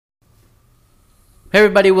Hey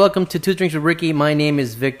everybody, welcome to Two Drinks with Ricky. My name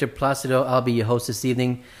is Victor Placido. I'll be your host this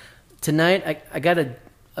evening. Tonight, I got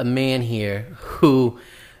a man here who,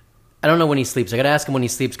 I don't know when he sleeps. I got to ask him when he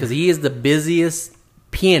sleeps because he is the busiest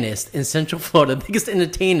pianist in Central Florida, the biggest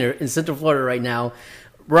entertainer in Central Florida right now.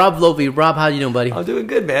 Rob Volpe. Rob, how you doing, buddy? I'm doing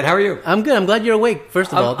good, man. How are you? I'm good. I'm glad you're awake,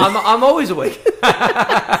 first of all. I'm always awake.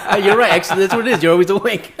 You're right. Actually, that's what it is. You're always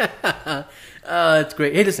awake. That's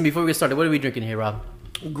great. Hey, listen, before we get started, what are we drinking here, Rob?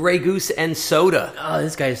 Grey Goose and soda. Oh,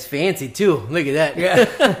 this guy's fancy, too. Look at that.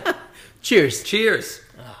 Yeah. Cheers. Cheers.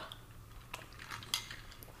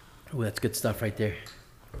 Oh, that's good stuff right there.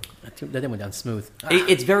 That went down smooth.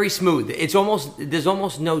 It's very smooth. There's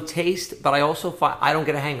almost no taste, but I also find I don't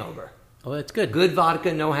get a hangover. Oh, that's good. Good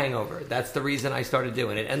vodka, no hangover. That's the reason I started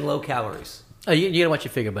doing it, and low calories. Oh, you gotta watch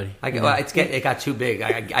your figure, buddy. It got too big.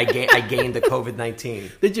 I gained the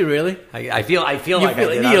COVID-19. Did you really? I feel like I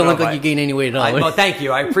did. You don't look like you gained any weight at all. Well, thank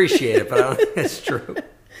you. I appreciate it, but I don't think it's true.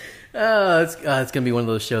 It's gonna be one of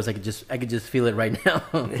those shows. I could just feel it right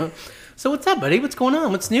now. So what's up, buddy? What's going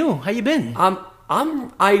on? What's new? How you been?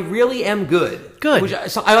 I really am good.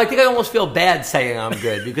 Good. So I think I almost feel bad saying I'm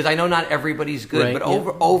good because I know not everybody's good, Right, but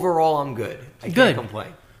yeah. overall I'm good. I can't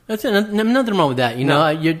complain. That's it. Nothing wrong with that. You know,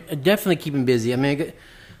 you're definitely keeping busy. I mean,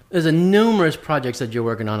 there's a numerous projects that you're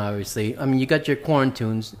working on. Obviously, I mean, you got your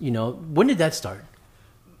quarantunes. You know, when did that start?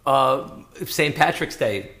 St. Patrick's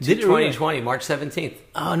Day, Did it 2020, really? March 17th.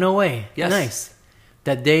 Oh, no way. Yes. Nice.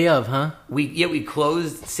 That day of, huh? We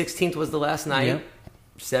closed. 16th was the last night. Yep.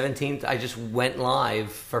 17th, I just went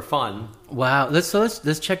live for fun. Wow. Let's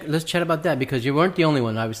chat about that because you weren't the only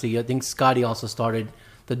one. Obviously, I think Scotty also started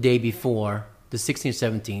the day before, the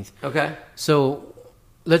 16th, 17th. Okay. So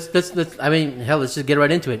let's. I mean, hell, let's just get right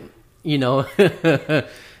into it. You know,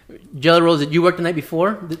 Jelly Rolls. Did you work the night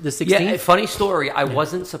before the 16th? Yeah. Funny story. I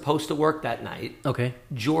wasn't supposed to work that night. Okay.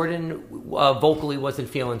 Jordan vocally wasn't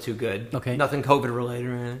feeling too good. Okay. Nothing COVID related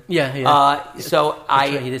or anything. Yeah. So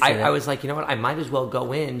right, he did say that. I was like, you know what? I might as well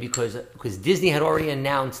go in because Disney had already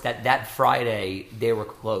announced that Friday they were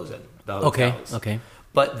closing the hotels. Okay.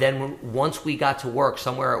 But then once we got to work,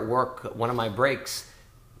 somewhere at work, one of my breaks,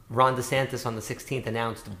 Ron DeSantis on the 16th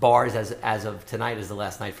announced bars as of tonight is the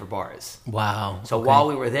last night for bars. Wow. So while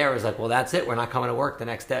we were there, it was like, well, that's it. We're not coming to work the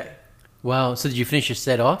next day. Wow. So did you finish your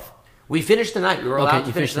set off? We finished the night. We were allowed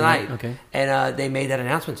to finish the night. Okay. And they made that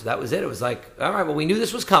announcement. So that was it. It was like, all right, well, we knew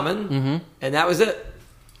this was coming. And that was it.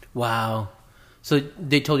 Wow. So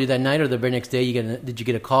they told you that night or the very next day? Did you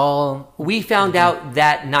get a call? We found out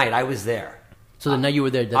that night. I was there. So the night you were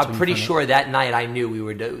there, that's I'm pretty sure that night I knew we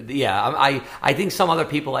were. I think some other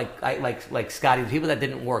people like Scotty, the people that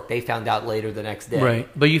didn't work, they found out later the next day. Right,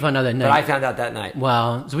 but you found out that night. But I found out that night.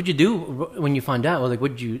 Wow. So what'd you do when you found out? Well, like,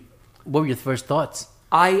 what were your first thoughts?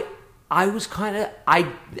 I was kind of.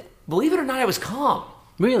 Believe it or not, I was calm.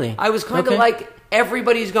 Really? I was kind of like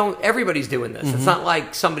everybody's doing this. It's not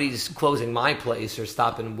like somebody's closing my place or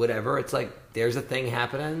stopping whatever. It's like there's a thing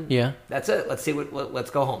happening. Yeah. That's it. Let's see let's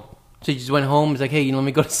go home. So you just went home. It's like, hey, let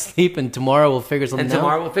me go to sleep, and tomorrow we'll figure something out. And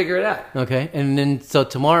tomorrow we'll figure it out. Okay, and then so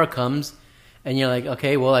tomorrow comes, and you're like,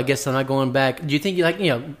 okay, well, I guess I'm not going back. Do you think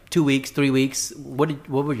 2 weeks, 3 weeks? What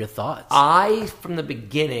were your thoughts? I from the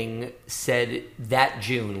beginning said that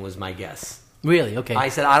June was my guess. Really? Okay. I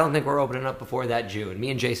said I don't think we're opening up before that June. Me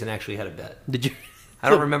and Jason actually had a bet. Did you? I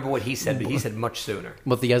don't remember what he said, but he said much sooner.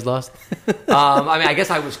 Both of you guys lost. I mean, I guess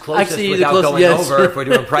I was closest Actually, without going over if we're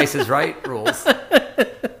doing Price is Right rules.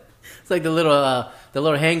 It's like the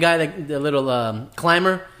little hand guy, the little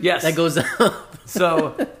climber. Yes. That goes up.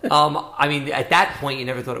 So, I mean, at that point, you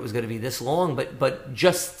never thought it was going to be this long, but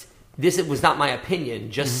just this, it was not my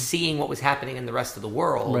opinion. Just seeing what was happening in the rest of the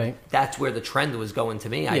world, right. That's where the trend was going to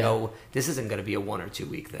me. I go, this isn't going to be a 1 or 2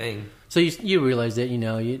 week thing. So you realized that,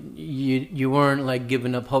 you weren't like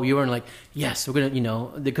giving up hope. You weren't like, yes, we're going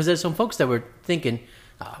to, because there's some folks that were thinking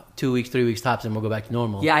 2 weeks, 3 weeks tops and we'll go back to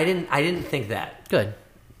normal. Yeah, I didn't think that. Good.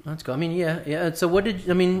 Let's go. I mean, yeah. So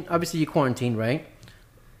obviously you quarantined, right?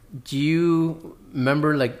 Do you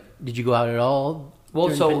remember, did you go out at all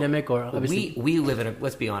during the pandemic? Or obviously we live in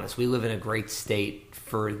let's be honest, we live in a great state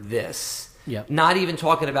for this. Yeah. Not even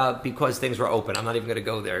talking about because things were open. I'm not even going to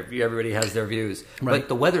go there. Everybody has their views. Right. But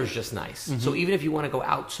the weather's just nice. So even if you want to go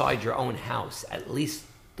outside your own house, at least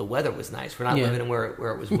the weather was nice. We're not living in where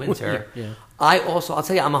it was winter. Yeah. I'll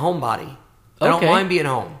tell you, I'm a homebody. I don't mind being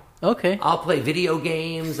home. Okay. I'll play video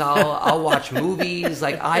games. I'll watch movies.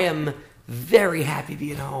 Like, I am very happy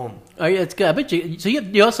being home. Oh yeah, it's good. I bet you. So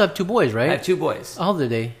you also have 2 boys, right? I have 2 boys. How old are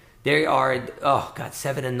they? They are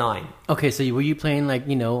 7 and 9. Okay, so were you playing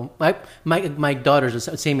my daughters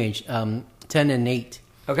are the same age, 10 and 8.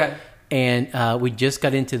 Okay. and we just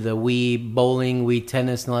got into the Wii bowling, Wii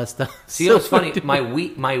tennis, and all that stuff. See, you know what's funny? The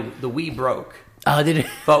Wii broke. Oh, did it?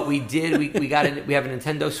 But we got it. We have a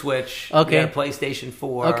Nintendo Switch. Okay. We had a PlayStation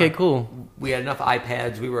 4. Okay, cool. We had enough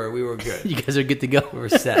iPads. We were good. You guys are good to go. We were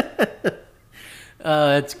set.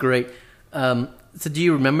 That's great. So do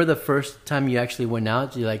you remember the first time you actually went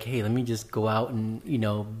out? You're like, hey, let me just go out and,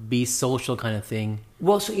 be social kind of thing.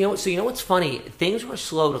 Well, so you know what's funny? Things were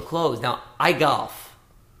slow to close. Now, I golf.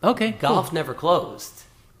 Okay, Golf cool. never closed.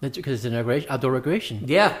 That's because it's an outdoor recreation.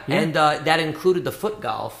 Yeah. And that included the foot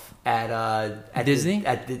golf at Disney.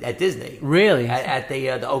 At Disney, Really? At the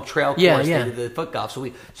Oak Trail course. Yeah. They did the foot golf.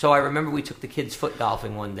 So I remember we took the kids foot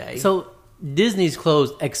golfing one day. So Disney's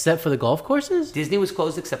closed except for the golf courses? Disney was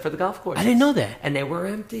closed except for the golf courses. I didn't know that. And they were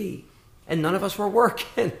empty, and none of us were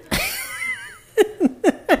working.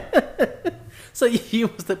 So you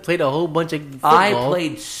must have played a whole bunch of football. I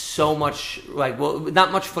played so much,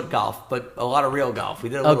 not much foot golf, but a lot of real golf. We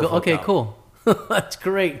did a little foot okay, golf. Cool. That's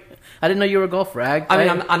great. I didn't know you were a golfer.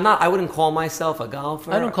 I'm not. I wouldn't call myself a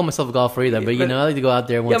golfer. I don't call myself a golfer either, but I like to go out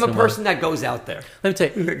there once in a while. I'm a person that goes out there. Let me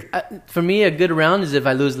tell you, for me, a good round is if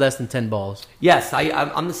I lose less than 10 balls. Yes,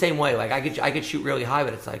 I'm the same way. Like I could shoot really high,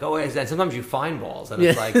 but it's like, and sometimes you find balls, and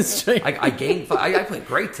it's like, that's right. I gained. I played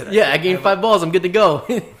great today. Yeah, I gained 5 balls. I'm good to go.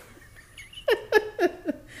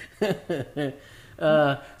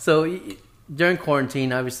 So during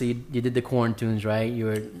quarantine, obviously you did the quarantunes, right? You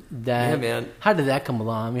were that. Yeah, man. How did that come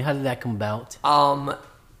along? I mean, how did that come about? A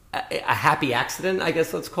happy accident, I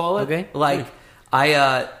guess let's call it. Okay. Like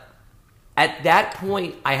I at that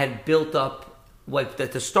point I had built up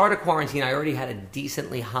at the start of quarantine. I already had a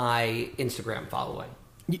decently high Instagram following.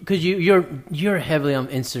 Because you're heavily on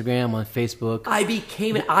Instagram, on Facebook.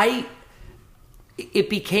 It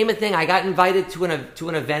became a thing. I got invited to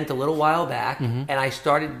an event a little while back, and I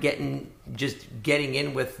started getting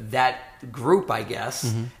in with that group, I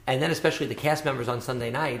guess. And then especially the cast members on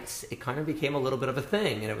Sunday nights, it kind of became a little bit of a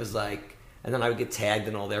thing. And it was like, and then I would get tagged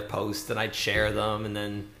in all their posts, and I'd share them, and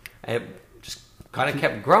then it just kind of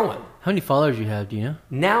kept growing. How many followers you have? Do you know?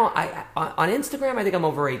 Now on Instagram, I think I'm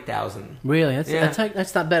over 8,000. Really?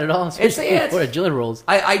 That's not bad at all. Especially for agility rolls.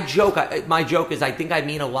 I joke. My joke is I think I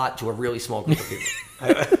mean a lot to a really small group of people.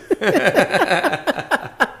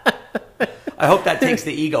 I hope that takes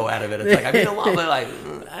the ego out of it. It's like I mean a lot, but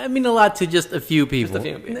I mean a lot to just a few people. Just a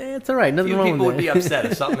few people. It's all right. Nothing a few wrong people with would be upset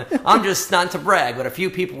if something. I'm just not to brag, but a few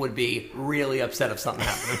people would be really upset if something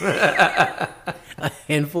happened. A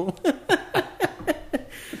handful.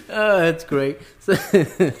 Oh, that's great. So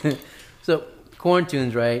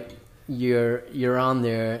quarantunes, right? You're on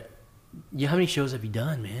there. How many shows have you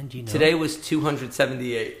done, man? Do you know? Today was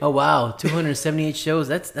 278. Oh wow, 278 shows.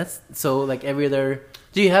 That's so like every other.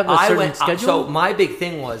 Do you have a certain schedule? So my big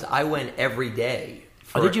thing was I went every day.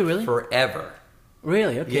 Did you really? Forever.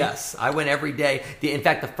 Really? Okay. Yes, I went every day. In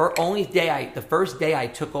fact, the first day I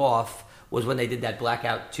took off was when they did that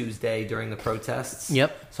Blackout Tuesday during the protests.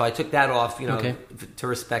 Yep. So I took that off, to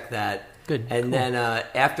respect that. Good. And cool. then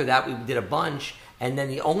after that, we did a bunch. And then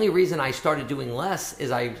the only reason I started doing less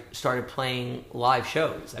is I started playing live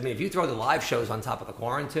shows. I mean, if you throw the live shows on top of the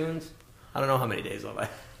quarantunes, I don't know how many days I'll.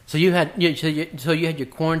 So you had your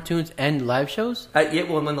quarantunes and live shows? Yeah.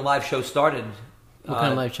 Well, when the live show started. What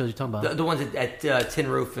kind of live shows are you talking about? The ones at Tin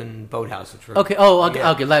Roof and Boathouse, which were okay. Oh, okay.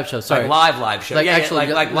 Yeah. Okay, live shows. Sorry, like live shows. Like yeah, actually,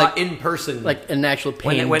 like in person, like an actual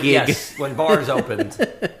paying gig. Yes, when bars opened.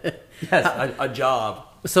 Yes, a job.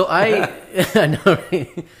 So I know.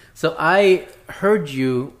 Right? So I heard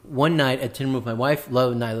you one night at Tin Roof. My wife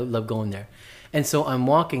and I love going there. And so I'm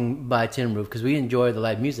walking by Tin Roof because we enjoy the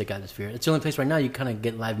live music atmosphere. It's the only place right now you kind of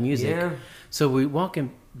get live music. Yeah. So we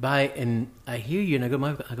walking by and I hear you and I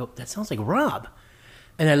go, that sounds like Rob.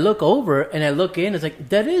 And I look over and I look in. It's like,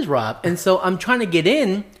 that is Rob. And so I'm trying to get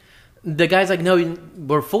in. The guy's like, no,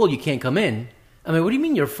 we're full. You can't come in. I mean, what do you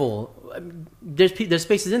mean you're full? There's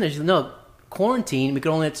spaces in there. She's like, no, quarantine. We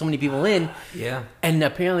could only let so many people in. Yeah. And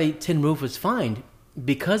apparently Tin Roof was fined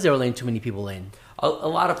because they were letting too many people in. A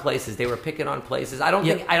lot of places they were picking on places. I don't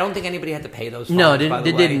think anybody had to pay those fines. No,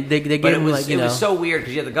 they didn't. They gave them like it was so weird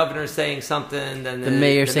because you had the governor saying something, then the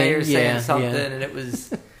mayor saying something, and it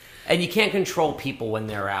was. And you can't control people when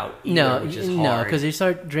they're out either, which is hard. No, because you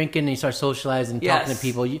start drinking and you start socializing, talking to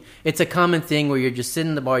people. It's a common thing where you're just sitting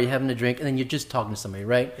in the bar, you're having a drink, and then you're just talking to somebody,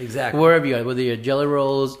 right? Exactly. Wherever you are, whether you're Jelly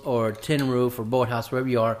Rolls or Tin Roof or Boathouse, wherever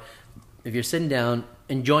you are, if you're sitting down,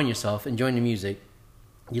 enjoying yourself, enjoying the music,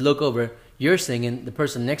 you look over, you're singing, the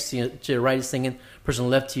person next to you to your right is singing, the person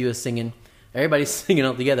left to you is singing. Everybody's singing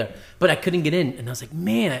all together. But I couldn't get in. And I was like,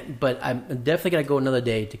 man, but I'm definitely going to go another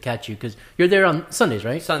day to catch you. Because you're there on Sundays,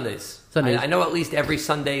 right? Sundays. Sundays. I know at least every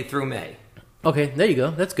Sunday through May. Okay, there you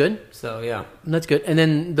go. That's good. So, yeah. That's good. And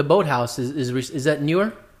then the Boathouse, is that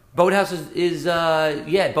newer? Boathouse is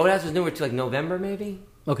Boathouse is newer to like November, maybe?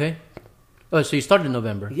 Okay. Oh, so you started in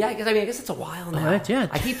November. Yeah, I guess it's a while now. Right, yeah.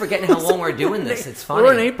 I keep forgetting how long we're doing this. It's funny.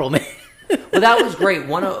 We're in April, man. Well, that was great.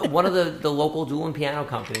 One of the local dual and piano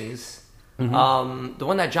companies, the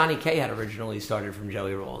one that Johnny K had originally started from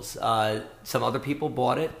Jelly Rolls. Some other people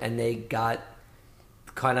bought it, and they got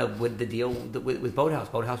kind of with the deal with Boathouse.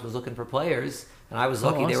 Boathouse was looking for players, and I was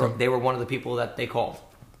lucky. Awesome. They were one of the people that they called.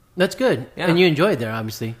 That's good. Yeah. And you enjoy it there,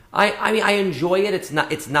 obviously. I mean, I enjoy it. It's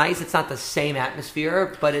nice. It's not the same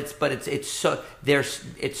atmosphere, but it's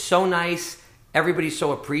so nice. Everybody's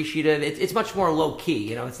so appreciative. It's much more low key.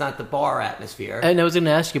 You know, it's not the bar atmosphere. And I was going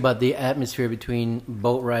to ask you about the atmosphere between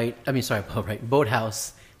Boathouse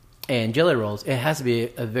and Jelly Rolls. It has to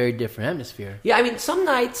be a very different atmosphere. Yeah, I mean, some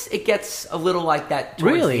nights it gets a little like that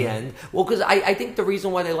towards the end. Well, because I think the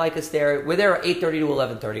reason why they like us there, we're there 8:30 to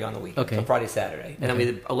 11:30 on the weekend, so Friday, Saturday, and then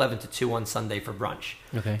we 11 to 2 on Sunday for brunch.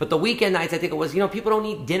 Okay. But the weekend nights, I think it was, people don't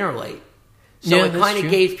eat dinner late, so Yeah, it that's kind of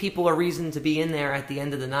true. gave people a reason to be in there at the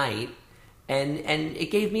end of the night, and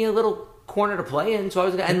it gave me a little corner to play in. So I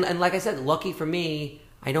was, and like I said, lucky for me,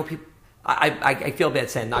 I know people. I feel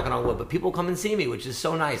bad saying knocking on wood, but people come and see me, which is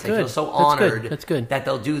so nice. Good. I feel so That's honored good. That's good. that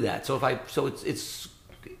they'll do that. So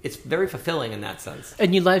it's very fulfilling in that sense.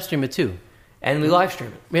 And you live stream it too. And we live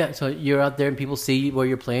stream it. Yeah, so you're out there and people see where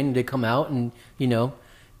you're playing and they come out and,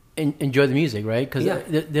 enjoy the music, right? Because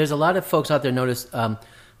there's a lot of folks out there, notice,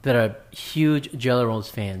 that are huge Jelly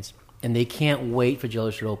Rolls fans. And they can't wait for Jelly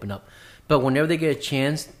Rolls to open up. But whenever they get a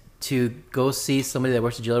chance to go see somebody that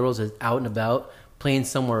works at Jelly Rolls that's out and about playing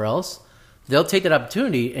somewhere else, they'll take that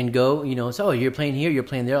opportunity and go, you're playing here, you're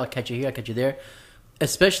playing there, I'll catch you here, I'll catch you there.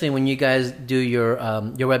 Especially when you guys do your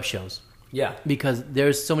web shows. Yeah. Because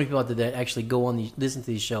there's so many people out there that actually go on listen to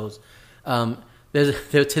these shows.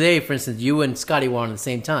 Today, for instance, you and Scotty were on at the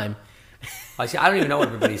same time. I don't even know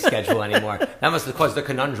everybody's schedule anymore. That must have caused a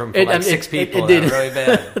conundrum for six people. It did. Really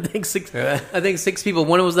bad. I think six people.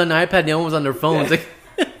 One was on the iPad, the other one was on their phones.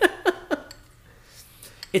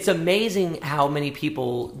 It's amazing how many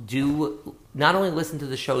people do not only listen to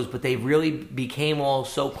the shows, but they really became all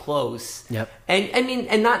so close. Yep. And I mean,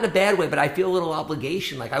 and not in a bad way, but I feel a little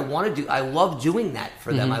obligation. Like I love doing that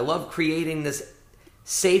for them. I love creating this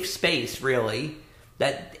safe space, really,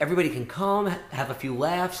 that everybody can come, have a few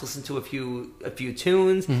laughs, listen to a few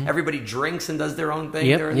tunes. Everybody drinks and does their own thing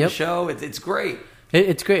during the show. It's great.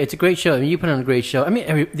 It's great. It's a great show. I mean, you put on a great show. I mean,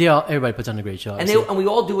 everybody puts on a great show. And we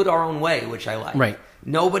all do it our own way, which I like. Right.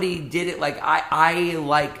 Nobody did it like I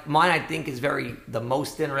like mine. I think is the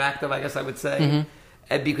most interactive, I guess I would say,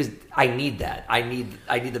 because I need that. I need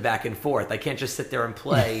the back and forth. I can't just sit there and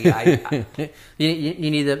play. You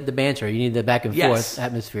need the banter. You need the back and forth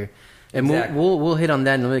atmosphere. And exactly. we'll hit on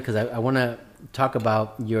that in a minute because I want to talk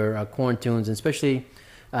about your quarantunes, especially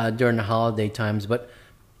during the holiday times. But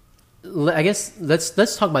I guess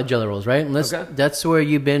let's talk about Jelly Rolls, right? Okay. That's where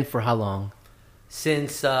you've been for how long?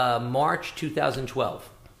 Since March 2012.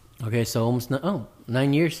 Okay, so almost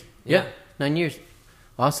 9 years. Yeah, 9 years.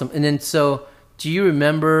 Awesome. And then, so do you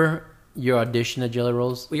remember your audition at Jelly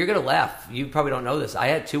Rolls? Well, you're gonna laugh. You probably don't know this. I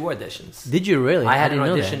had 2 auditions. Did you really? I had an didn't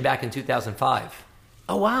know audition that. back in 2005.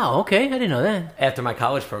 Oh wow! Okay, I didn't know that. After my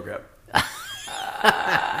college program.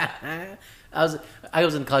 I was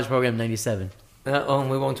in the college program in '97. We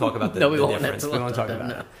won't talk about the, No, we the won't. difference. We won't talk about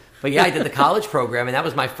No. it. But yeah, I did the college program, and that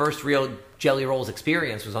was my first real Jelly Rolls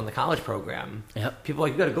experience. Was on the college program. Yep. People were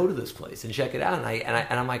like, you got to go to this place and check it out,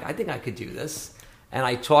 and I'm like, I think I could do this. And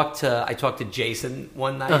I talked to Jason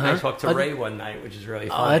one night, and I talked to Ray one night, which is really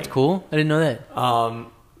funny. Oh, that's cool. I didn't know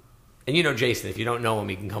that. And you know Jason, if you don't know him,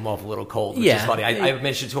 he can come off a little cold, which Yeah. is funny. I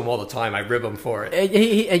mention to him all the time. I rib him for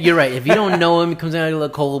it. You're right. If you don't know him, he comes out a little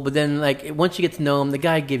cold. But then, like, once you get to know him, the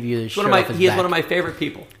guy give you the shirt off his back. He is one of my favorite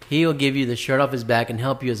people. He'll give you the shirt off his back and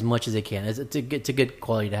help you as much as he can. It's a good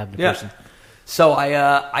quality to have in a person. So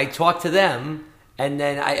I talked to them, and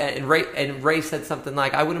then Ray said something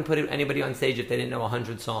like, I wouldn't put anybody on stage if they didn't know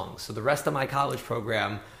 100 songs. So the rest of my college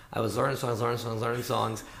program, I was learning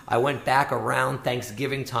songs. I went back around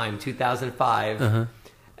Thanksgiving time, 2005,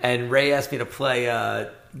 and Ray asked me to play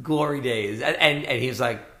Glory Days, and he was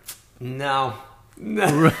like, no. And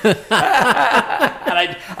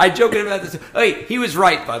I joked about this. Wait, he was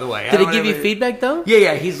right, by the way. Did he give you feedback though?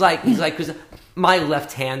 Yeah. He's like, because my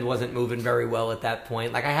left hand wasn't moving very well at that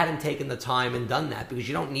point. Like I hadn't taken the time and done that because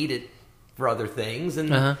you don't need it for other things,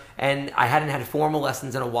 and Uh-huh. and I hadn't had formal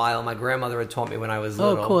lessons in a while. My grandmother had taught me when I was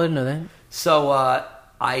little. Oh, cool! I didn't know that. So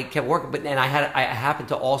I kept working, but then I happened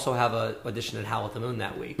to also have a audition at Howl at the Moon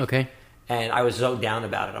that week. Okay. And I was so down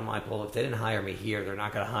about it. I'm like, well, if they didn't hire me here, they're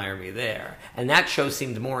not going to hire me there. And that show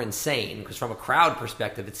seemed more insane because from a crowd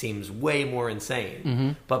perspective, it seems way more insane.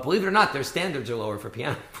 Mm-hmm. But believe it or not, their standards are lower for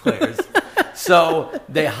piano players. So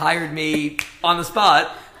they hired me on the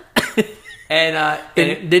spot. And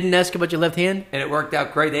didn't ask about your left hand? And it worked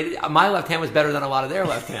out great. My left hand was better than a lot of their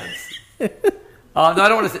left hands. No, I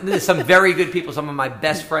don't want to say. There's some very good people. Some of my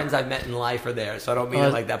best friends I've met in life are there. So I don't mean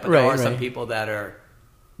it like that. But there are some people that are...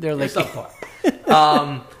 They're like subpar.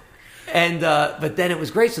 But then it was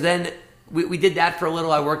great. So then we did that for a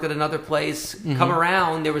little. I worked at another place. Mm-hmm. Come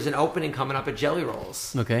around, there was an opening coming up at Jelly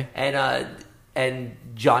Rolls. Okay. And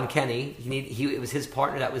John Kenny, it was his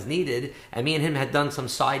partner that was needed, and me and him had done some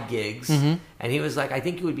side gigs, Mm-hmm. and he was like, "I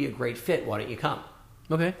think you would be a great fit. Why don't you come?"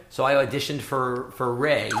 Okay. So I auditioned for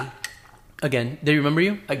Ray. Again, did he remember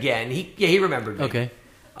you? Again, he remembered me. Okay.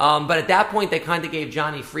 But at that point, they kind of gave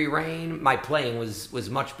Johnny free reign. My playing was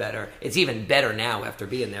much better. It's even better now after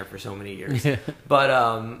being there for so many years. Yeah. But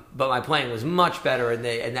my playing was much better,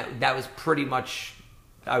 and that was pretty much.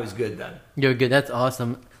 I was good then. You're good. That's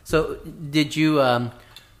awesome. So, did you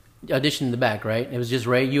audition in the back? Right? It was just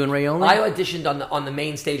Ray, you and Ray only. I auditioned on the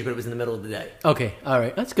main stage, but it was in the middle of the day. Okay. All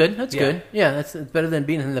right. That's good. That's good. Yeah. That's better than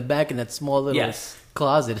being in the back in that small little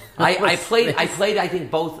closet. I played. I think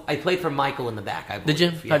both. I played for Michael in the back. I believe.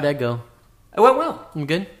 Did you? How'd that go? It went well.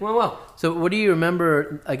 Good. It went well. So, what do you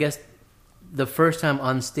remember? I guess the first time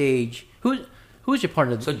on stage. Who was your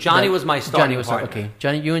partner? So Johnny was my starting partner. Okay,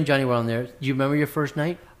 Johnny. You and Johnny were on there. Do you remember your first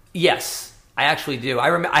night? Yes, I actually do.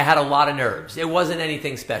 I had a lot of nerves. It wasn't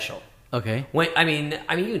anything special. Okay. When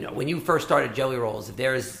when you first started Jelly Rolls, if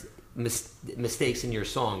there's mistakes in your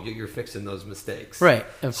song, you're fixing those mistakes. Right.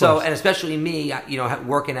 Of so, course. and especially me,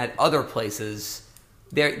 working at other places,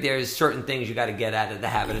 there's certain things you got to get out of the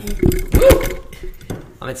habit.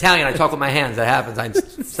 I'm Italian. I talk with my hands. That happens. I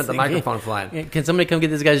sent the microphone flying. Can somebody come get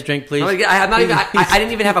this guy's drink, please? I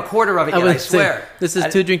didn't even have a quarter of it yet. I swear. This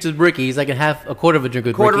is 2 drinks with Ricky. He's like a quarter of a drink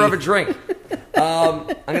with Ricky. Quarter of a drink. I'm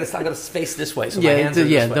gonna face this way. So my hands are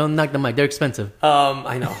this way. Don't knock the mic. They're expensive.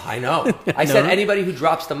 I know. I said anybody who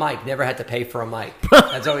drops the mic never had to pay for a mic.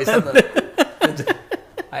 That's always something.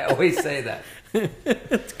 I always say that.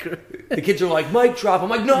 That's great. The kids are like, mic drop. I'm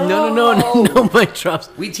like, no, no mic drops.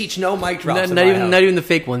 We teach no mic drops. Not even the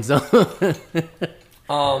fake ones though.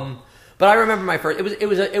 But I remember my first. It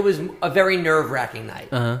was a very nerve-wracking night.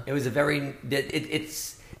 Uh-huh. It was a very.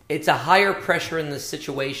 It's a higher pressure in the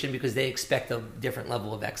situation because they expect a different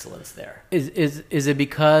level of excellence there. Is it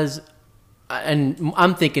because? And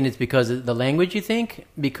I'm thinking it's because of the language. You think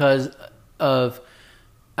because of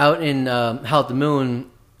out in Howl at the Moon.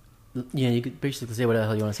 Yeah, you could basically say what the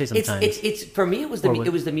hell you want to say sometimes. It's for me. It was the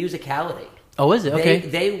musicality. Oh, is it? Okay.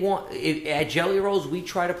 They want at Jelly Rolls. We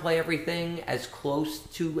try to play everything as close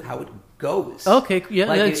to how it goes. Okay, yeah,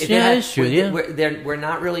 that's true. Yeah, we're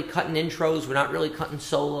not really cutting intros. We're not really cutting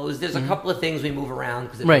solos. There's a couple of things we move around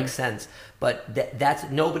because it makes sense. But that's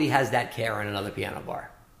nobody has that care in another piano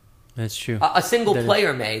bar. That's true. A single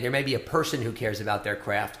player there may be a person who cares about their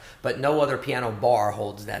craft, but no other piano bar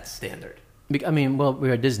holds that standard. I mean, well,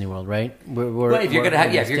 we're at Disney World, right? If you're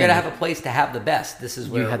gonna have a place to have the best, this is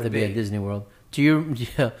where you have it to would be at Disney World. So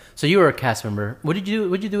you were a cast member. What did you do?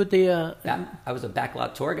 What did you do with the? I was a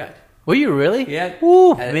backlot tour guide. Were you really? Yeah.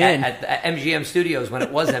 Ooh, man. At MGM Studios when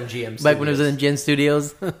it was MGM Studios. Back when it was MGM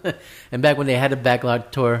Studios, and back when they had a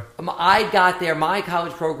backlot tour. I got there. My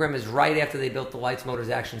college program is right after they built the Lights, Motors,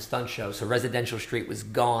 Action Stunt Show, so Residential Street was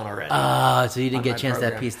gone already. So you didn't get a chance to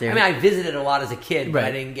that piece there. I mean, I visited a lot as a kid, but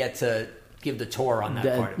I didn't get to give the tour on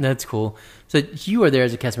that part. That's cool. So you were there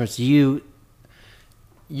as a cast member. So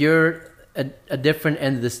you're a different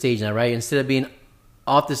end of the stage now, right? Instead of being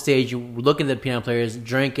off the stage, you're looking at the piano players,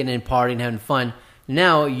 drinking and partying, having fun.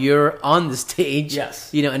 Now you're on the stage,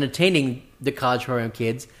 entertaining the college program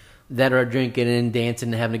kids that are drinking and dancing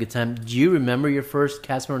and having a good time. Do you remember your first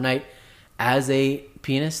cast member night as a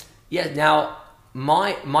pianist? Yeah. Now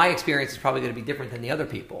my experience is probably going to be different than the other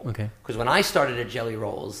people. Okay. Because when I started at Jelly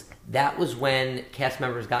Rolls, that was when cast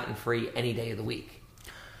members gotten free any day of the week.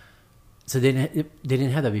 So they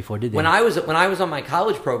didn't have that before, did they? When I was on my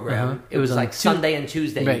college program, it was like Sunday and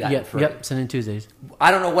Tuesday. Right, you got free. Yep, Sunday and Tuesdays.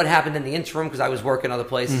 I don't know what happened in the interim because I was working other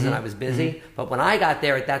places and I was busy. But when I got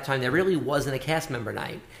there at that time, there really wasn't a cast member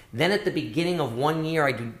night. Then at the beginning of one year,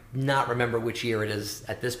 I do not remember which year it is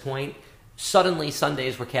at this point, suddenly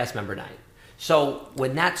Sundays were cast member night. So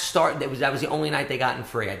when that started, that was the only night they got in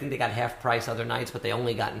free. I think they got half price other nights, but they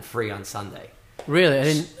only got in free on Sunday. Really? I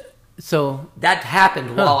didn't. So that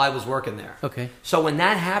happened while I was working there. Okay. So when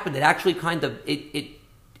that happened, it actually kind of it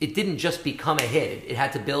didn't just become a hit. It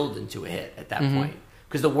had to build into a hit at that point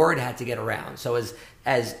because the word had to get around. So as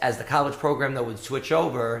the college program that would switch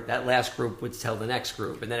over, that last group would tell the next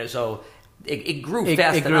group, and then it grew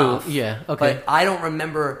fast enough. Yeah. Okay. But I don't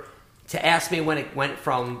remember. To ask me when it went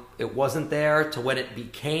from it wasn't there to when it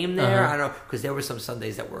became there, I don't know, because there were some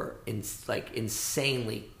Sundays that were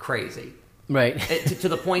insanely crazy. Right. To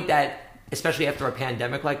the point that, especially after a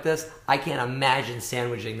pandemic like this, I can't imagine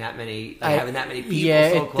sandwiching that many, having that many people. Yeah,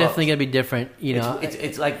 so it's close. definitely gonna be different. You know, it's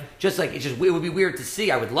it would be weird to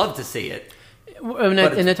see. I would love to see it. I mean,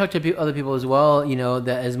 and I talked to other people as well. You know,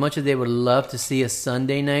 that as much as they would love to see a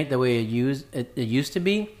Sunday night the way it used to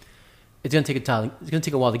be, it's gonna take a time. It's gonna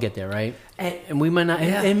take a while to get there, right? And we might not.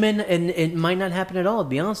 Yeah. It might not happen at all. To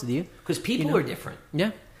be honest with you, because people are different.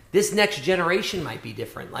 Yeah. This next generation might be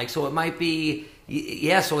different. So it might be.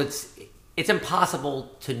 Yeah. So it's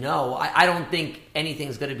impossible to know. I don't think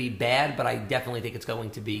anything's going to be bad, but I definitely think it's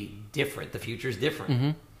going to be different. The future's different.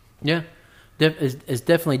 Mm-hmm. Yeah, it's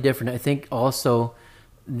definitely different. I think also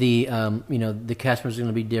the the cast members are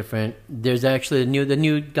going to be different. There's actually the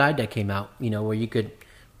new guide that came out. Where you could.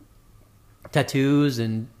 Tattoos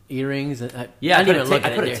and earrings. And I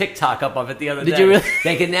put a TikTok up of it the other day. Did you really?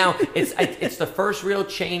 Thinking now it's the first real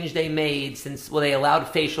change they made since they allowed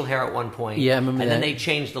facial hair at one point. Yeah, I remember that. And then they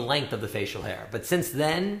changed the length of the facial hair. But since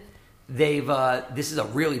then, they've this is a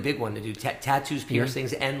really big one to do: tattoos,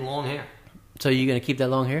 piercings, and long hair. So you're gonna keep that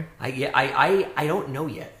long hair? I don't know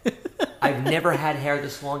yet. I've never had hair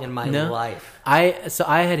this long in my life. I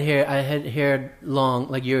had hair long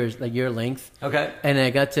like yours, like your length. Okay. And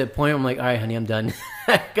I got to a point where I'm like, all right, honey, I'm done.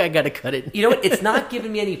 I gotta cut it. You know what? It's not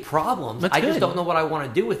giving me any problems. That's I just good. don't know what I want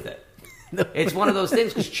to do with it. It's one of those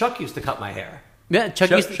things because Chuck used to cut my hair. Yeah,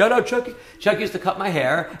 shout out Chuck. Chuck used to cut my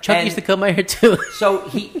hair. Chuck used to cut my hair too. So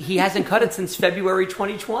he hasn't cut it since February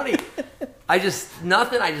 2020. I just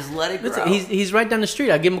let it grow. Listen, he's right down the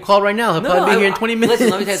street. I'll give him a call right now. He'll probably be here in 20 minutes.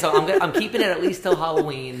 Listen, let me tell you something. I'm keeping it at least till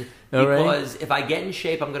Halloween because right. If I get in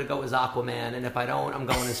shape, I'm going to go as Aquaman, and if I don't, I'm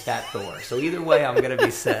going as Fat Thor. So either way, I'm going to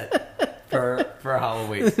be set for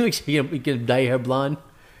Halloween. Make sure you can dye your hair blonde.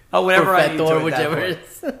 Oh, whatever I Fat need Thor, to whichever it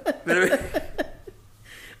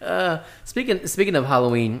is. Speaking of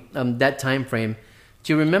Halloween, that time frame.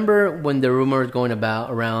 Do you remember when the rumor was going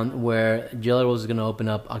around where Jello was going to open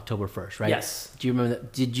up October 1st, right? Yes. Do you remember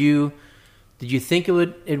that? Did you think it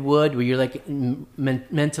would? Were you like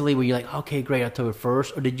mentally? Were you like, okay, great, October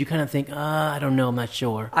 1st, or did you kind of think, I don't know, I'm not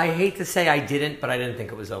sure? I hate to say I didn't, but I didn't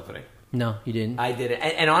think it was opening. No, you didn't. I didn't,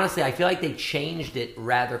 and honestly, I feel like they changed it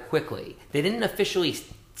rather quickly. They didn't officially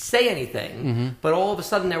say anything, but all of a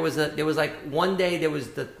sudden there was like one day there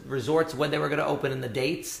was the resorts when they were going to open and the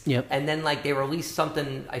dates, and then like they released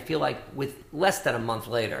something. I feel like with less than a month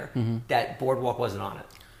later that Boardwalk wasn't on it.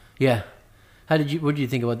 Yeah, what did you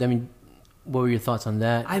think about that? I mean, what were your thoughts on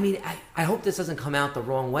that? I mean, I hope this doesn't come out the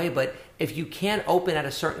wrong way, but if you can't open at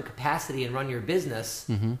a certain capacity and run your business,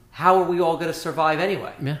 how are we all going to survive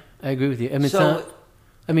anyway? Yeah, I agree with you.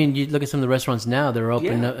 I mean, you look at some of the restaurants now; they're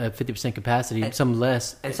open at 50% capacity, some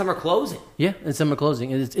less, and some are closing. Yeah, and some are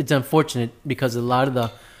closing. It's unfortunate because a lot of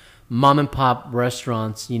the mom and pop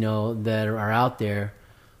restaurants, that are out there,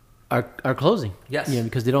 are closing. Yes,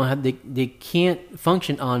 because they don't have they can't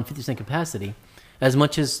function on 50% capacity. As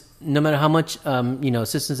much as no matter how much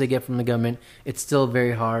assistance they get from the government, it's still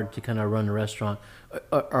very hard to kind of run a restaurant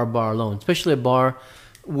or a bar alone, especially a bar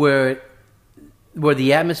where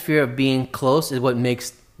the atmosphere of being close is what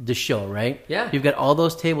makes the show, right? Yeah. You've got all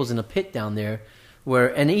those tables in a pit down there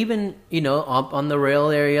and even, up on the rail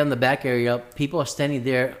area, on the back area, people are standing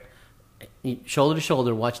there shoulder to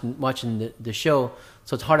shoulder watching the show.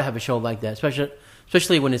 So it's hard to have a show like that,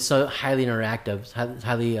 especially when it's so highly interactive,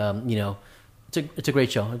 highly, it's a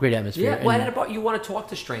great show, a great atmosphere. Yeah, well, you want to talk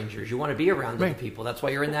to strangers. You want to be around other people. That's why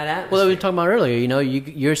you're in that atmosphere. Well, we were talking about earlier,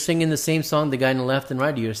 you're singing the same song the guy on the left and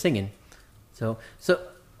right of you are singing. So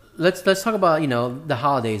let's talk about the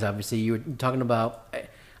holidays. Obviously, you were talking about.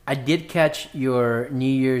 I did catch your New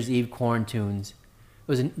Year's Eve quarantunes.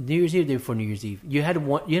 Was it New Year's Eve or the day before New Year's Eve? You had a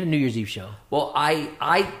New Year's Eve show. Well,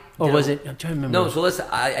 or was it? I'm trying to remember. No, so listen.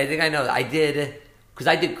 I think I know. I did because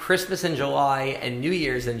I did Christmas in July and New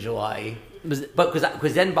Year's in July. But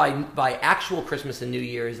because then by actual Christmas and New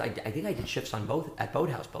Year's, I think I did shifts on at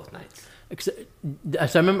Boathouse both nights. So I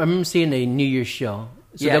remember seeing a New Year's show.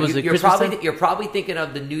 So that was the Christmas time? You're probably thinking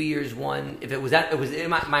of the New Year's one. If it was in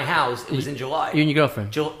my house, it was in July. You and your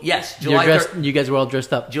girlfriend? Yes, July. You guys were all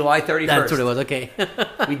dressed up. July 31st. That's what it was. Okay.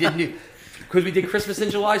 We did because we did Christmas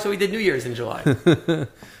in July, so we did New Year's in July.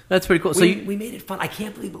 That's pretty cool. We made it fun. I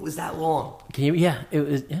can't believe it was that long. Can you? Yeah, it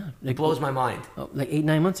was. Yeah, it blows my mind. Like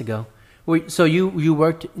 8-9 months ago. So you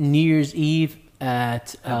worked New Year's Eve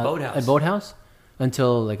at Boathouse. At Boathouse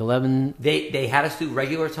until like 11. They had us do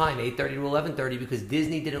regular time, 8:30 to 11:30, because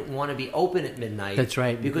Disney didn't want to be open at midnight. That's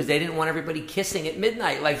right. Because they didn't want everybody kissing at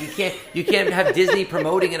midnight. Like you can't have Disney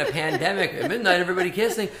promoting in a pandemic at midnight. Everybody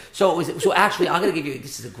kissing. So actually, I'm going to give you.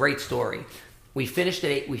 This is a great story. We finished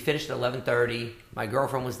at 8. We finished at 11:30. My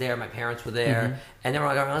girlfriend was there. My parents were there, and then we're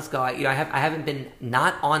like, all right, let's go. I haven't been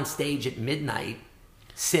not on stage at midnight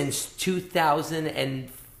since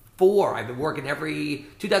 2004. I've been working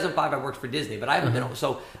 2005 I worked for Disney, but I haven't been,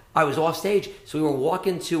 so I was off stage. So we were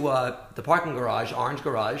walking to the parking garage, Orange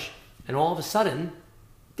Garage, and all of a sudden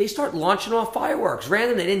they start launching off fireworks.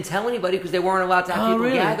 Random, they didn't tell anybody because they weren't allowed to have people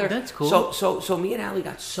really? gather. That's cool. So me and Allie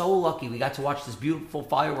got so lucky. We got to watch this beautiful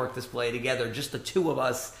firework display together, just the two of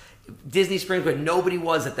us. Disney Springs, where nobody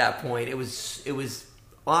was at that point. It was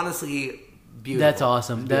honestly beautiful. That's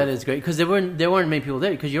awesome. That is great, because there weren't many people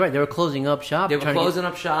there. Because you're right, they were closing up shop. They were closing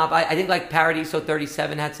up shop. I think like Paradiso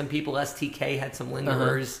 37 had some people. STK had some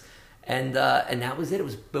lingerers, and that was it. It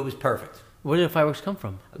was perfect. Where did the fireworks come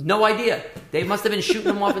from? No idea. They must have been shooting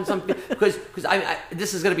them off in some because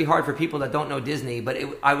this is going to be hard for people that don't know Disney. But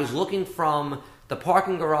I was looking from the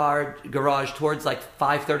parking garage towards like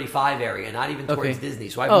 535 area, not even towards Disney.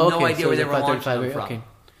 So I have no idea where they were launching them from. Okay.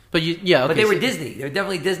 But but they were Disney. They were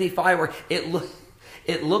definitely Disney fireworks. It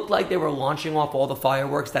looked like they were launching off all the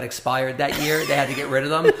fireworks that expired that year. They had to get rid of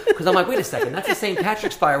them because I'm like, wait a second, that's the St.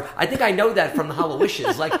 Patrick's firework. I think I know that from the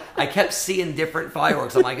Hallowishes. Like I kept seeing different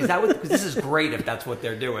fireworks. I'm like, is that what? Because this is great if that's what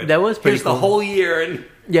they're doing. That was pretty Here's cool. The whole year and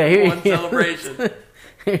one celebration.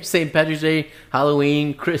 Here's St. Patrick's Day,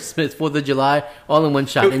 Halloween, Christmas, 4th of July, all in one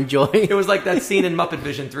shot. Enjoy. It was like that scene in Muppet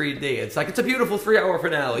Vision 3D. It's like, it's a beautiful 3-hour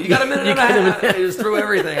finale. You got a minute and a half. They just threw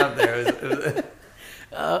everything up there.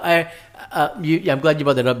 I'm glad you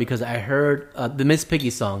brought that up, because I heard the Miss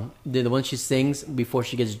Piggy song, the one she sings before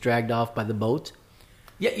she gets dragged off by the boat.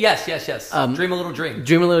 Yes. Dream a Little Dream.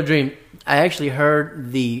 Dream a Little Dream. I actually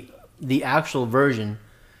heard the actual version.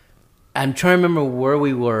 I'm trying to remember where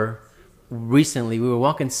we were recently. We were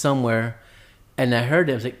walking somewhere, and I heard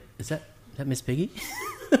it. I was like, is that Miss Piggy?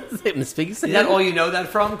 Is that Miss Piggy? Is that all you know that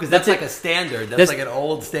from? Because that's like a standard. That's like an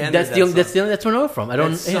old standard. That's where I know it from. I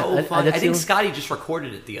don't. That's so fun. I think Scotty just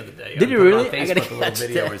recorded it the other day. Did he really? On Facebook, a little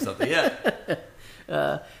video or something. Yeah.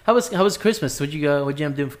 How was Christmas? What'd you end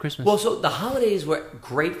up doing for Christmas? Well, so the holidays were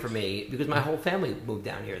great for me because my whole family moved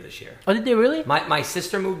down here this year. Oh, did they really? My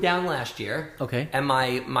sister moved down last year. Okay. And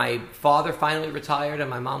my father finally retired, and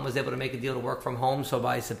my mom was able to make a deal to work from home. So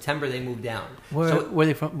by September, they moved down. Where are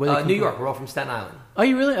they from? New York. We're all from Staten Island. Oh,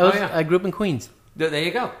 you really? I grew up in Queens. There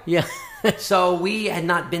you go. Yeah. So we had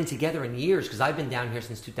not been together in years because I've been down here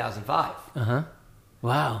since 2005.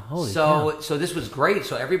 Wow! Holy cow. So this was great.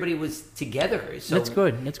 So everybody was together. So that's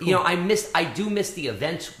good. That's cool. You know, I do miss the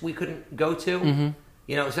events we couldn't go to. Mm-hmm.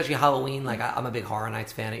 You know, especially Halloween. Like I'm a big Horror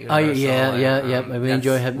Nights fan at Universal. Oh yeah. We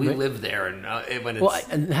enjoy having. We live there, and when it's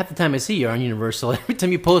and half the time I see you on Universal. Every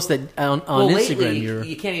time you post that on Instagram, lately,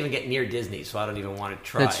 you can't even get near Disney, so I don't even want to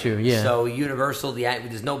try. That's true. Yeah. So Universal,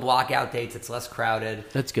 there's no blockout dates. It's less crowded.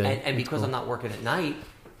 That's good. And because I'm not working at night.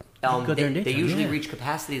 They usually reach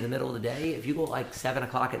capacity in the middle of the day. If you go like 7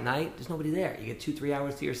 o'clock at night, there's nobody there. You get 2-3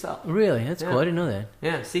 hours to yourself. Really? That's cool. I didn't know that.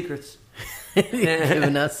 Yeah, secrets.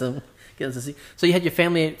 Giving us some. So you had your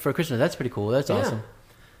family for Christmas. That's pretty cool. That's awesome.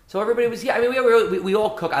 So everybody was here. I mean, we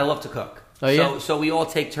all cook. I love to cook. Oh yeah. So we all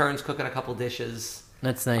take turns cooking a couple dishes.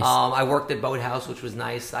 That's nice. I worked at Boathouse, which was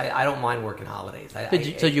nice. I don't mind working holidays.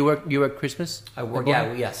 So you work Christmas? I work.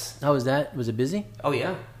 Yeah. Yes. How was that? Was it busy? Oh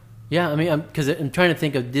yeah. Yeah, I mean, because I'm trying to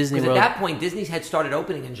think of Disney World. Because at that point, Disney had started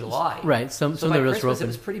opening in July. Right. Some so of by the Christmas, were open. It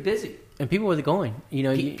was pretty busy. And people were going. You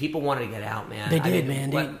know, people wanted to get out, man. They did,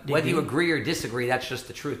 man. Whether you agree or disagree, that's just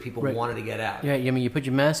the truth. People wanted to get out. Yeah, I mean, you put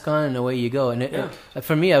your mask on and away you go. And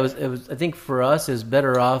for me, I think for us, it was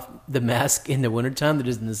better off the mask in the wintertime than it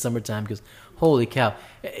is in the summertime, because holy cow.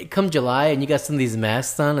 Come July and you got some of these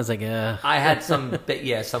masks on, it's like, I had some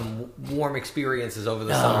warm experiences over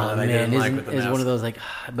the summer that I didn't like with the mask. It's one of those, like,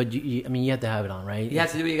 but you have to have it on, right? You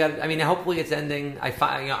have to do what you got to. I mean, hopefully it's ending. I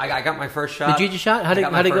got my first shot. Did you get your shot? How'd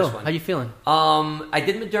it go? How you feeling? I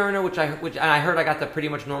did Moderna, which I heard I got the pretty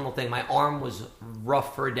much normal thing. My arm was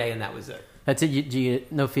rough for a day, and that was it. That's it. You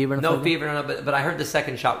no fever? No fever, but I heard the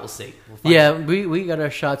second shot. We'll see. We'll yeah, we got our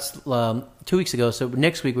shots 2 weeks ago. So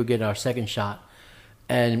next week we'll get our second shot,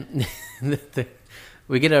 and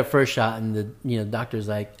we get our first shot, and the doctor's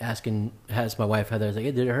like has my wife Heather, like,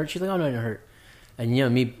 hey, did it hurt? She's like, oh no, it didn't hurt. And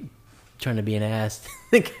me trying to be an ass,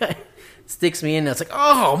 the guy sticks me in, and I was like,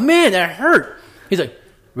 oh man, that hurt. He's like,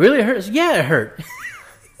 really, it hurt? Yeah, it hurt.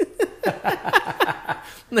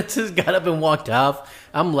 I just got up and walked off.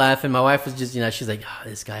 I'm laughing. My wife was just, she's like, oh,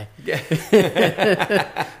 this guy.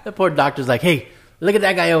 The poor doctor's like, hey, look at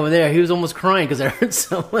that guy over there. He was almost crying because it hurt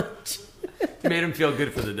so much. Made him feel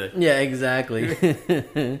good for the day. Yeah, exactly.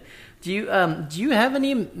 Do you have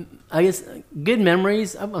any, I guess, good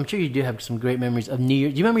memories? I'm sure you do have some great memories of New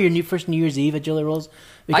Year's. Do you remember your first New Year's Eve at Jelly Rolls?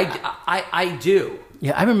 I do.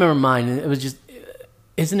 Yeah, I remember mine. And it was just,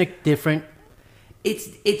 isn't it different?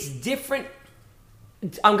 It's different.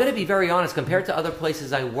 I'm going to be very honest. Compared to other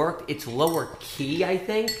places I worked, it's lower key, I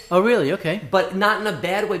think. Oh, really? Okay. But not in a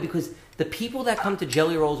bad way, because the people that come to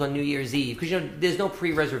Jelly Rolls on New Year's Eve, because there's no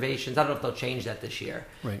pre-reservations. I don't know if they'll change that this year.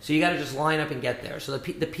 Right. So you got to just line up and get there. So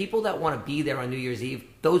the people that want to be there on New Year's Eve,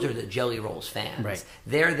 those are the Jelly Rolls fans. Right.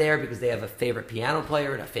 They're there because they have a favorite piano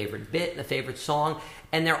player and a favorite bit and a favorite song,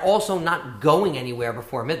 and they're also not going anywhere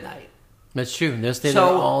before midnight. That's true. They'll stay there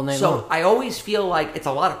all night long. So I always feel like it's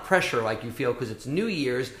a lot of pressure, like you feel, because it's New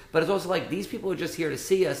Year's, but it's also like these people are just here to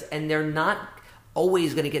see us, and they're not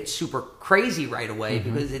always going to get super crazy right away,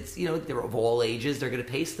 because it's, they're of all ages, they're going to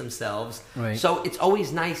pace themselves. Right. So it's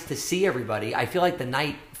always nice to see everybody. I feel like the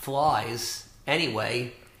night flies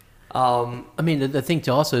anyway. I mean, the thing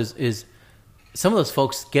to also is some of those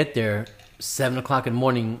folks get there 7 o'clock in the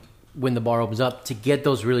morning when the bar opens up to get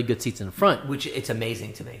those really good seats in the front. Which it's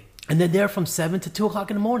amazing to me. And they're there from 7 to 2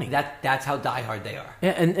 o'clock in the morning. That's how diehard they are.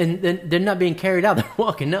 Yeah, and they're not being carried out. They're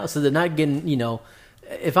walking out, so they're not getting,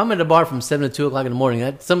 if I'm at a bar from 7 to 2 o'clock in the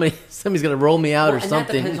morning, somebody's going to roll me out or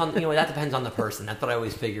something. That depends on the person. That's what I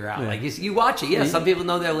always figure out. Yeah. Like you watch it. Yeah, some people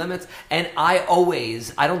know their limits, and I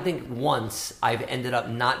don't think once I've ended up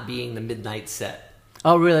not being the midnight set.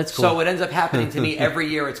 Oh, really? That's cool. So it ends up happening to me every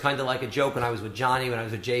year. It's kind of like a joke. When I was with Johnny, when I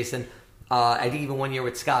was with Jason, I think even one year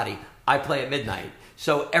with Scotty, I play at midnight.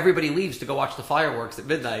 So everybody leaves to go watch the fireworks at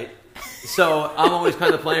midnight. So I'm always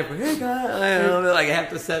kind of playing for, hey guys, like I have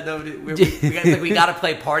to set nobody. We got to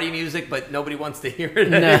play party music, but nobody wants to hear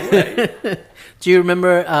it anyway. Do you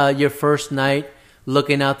remember your first night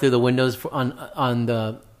looking out through the windows on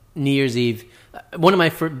the New Year's Eve? One of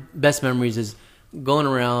my best memories is going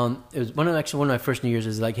around. It was one of my first New Year's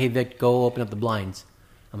is like, hey Vic, go open up the blinds.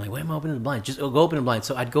 I'm like, why am I opening the blinds? Just go open the blinds.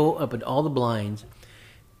 So I'd go up at all the blinds.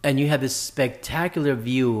 And you have this spectacular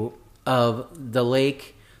view of the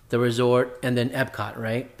lake, the resort, and then Epcot,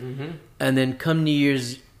 right? Mm-hmm. And then come New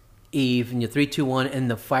Year's Eve, and you're 3, 2, 1, and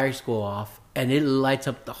the fires go off, and it lights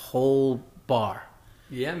up the whole bar.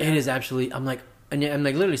 Yeah, man. It is absolutely. I'm like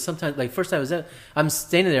literally sometimes, like first time I was there, I'm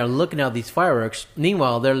standing there looking at these fireworks.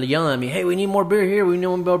 Meanwhile, they're yelling at me, "Hey, we need more beer here. We need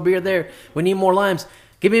more beer there. We need more limes.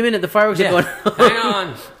 Give me a minute. The fireworks are going on." Hang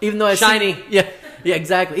on. Even though shiny. Yeah,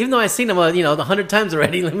 exactly. Even though I've seen them, 100 times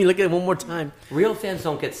already. Let me look at it one more time. Real fans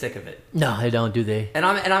don't get sick of it. No, they don't, do they? And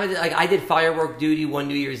I'm like, I did firework duty one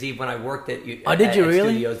New Year's Eve when I worked at. Oh, did you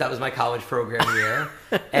really? Studios. That was my college program year.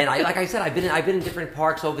 And like I said, I've been in different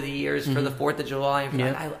parks over the years for the 4th of July.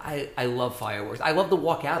 I love fireworks. I love the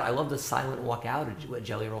walk out. I love the silent walk out at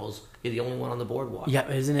Jelly Rolls. You're the only one on the boardwalk. Yeah,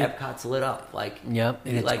 isn't it? Epcot's lit up. Yep,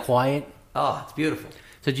 and it's quiet. Oh, it's beautiful.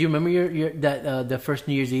 So do you remember the first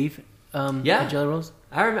New Year's Eve? At Jelly Rolls?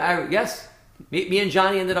 I remember. Yes, me and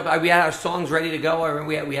Johnny ended up. We had our songs ready to go. I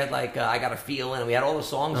remember we had like I Got a Feeling, and we had all the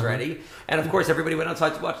songs ready. And of course, everybody went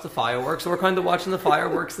outside to watch the fireworks. So we're kind of watching the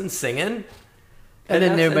fireworks and singing. And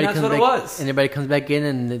then everybody comes back. It was. And everybody comes back in,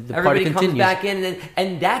 and the everybody party continues. Comes back in,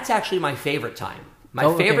 and that's actually my favorite time.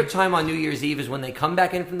 My favorite time on New Year's Eve is when they come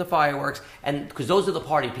back in from the fireworks, and because those are the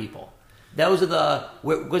party people. Those are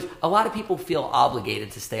because a lot of people feel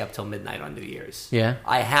obligated to stay up till midnight on New Year's. Yeah.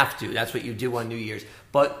 I have to. That's what you do on New Year's.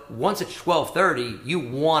 But once it's 12:30, you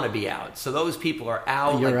want to be out. So those people are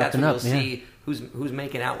out. You're that's when you'll see who's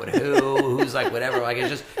making out with who's like whatever. Like it's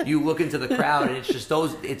just you look into the crowd and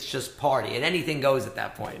it's just party. And anything goes at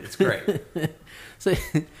that point. It's great.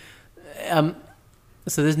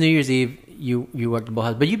 So this New Year's Eve, you worked at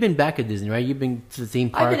Boathouse, but you've been back at Disney, right? You've been to the theme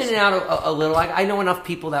parks. I've been in and out a little. I know enough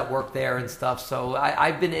people that work there and stuff, so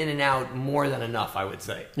I've been in and out more than enough, I would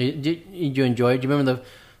say. Did you enjoy it? Do you remember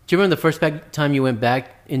the first time you went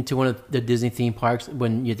back into one of the Disney theme parks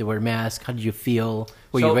when you had to wear a mask? How did you feel?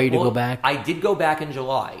 Were you ready to go back? I did go back in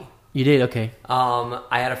July. You did? Okay. I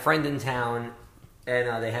had a friend in town,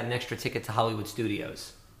 and they had an extra ticket to Hollywood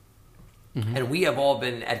Studios. And we have all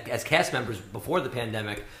been, as cast members before the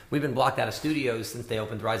pandemic, we've been blocked out of studios since they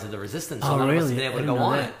opened Rise of the Resistance. So none of us have been able to go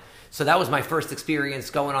on it. So that was my first experience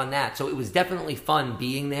going on that. So it was definitely fun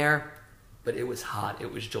being there, but it was hot.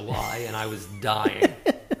 It was July, and I was dying.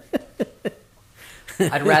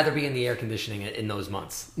 I'd rather be in the air conditioning in those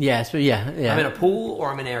months. Yes, but yeah. I'm in a pool or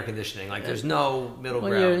I'm in air conditioning. Like there's no middle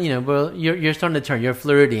ground. You're starting to turn. You're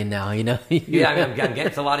Floridian now. Yeah, I'm getting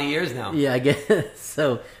it's a lot of years now. Yeah, I guess.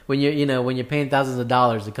 So when you're paying thousands of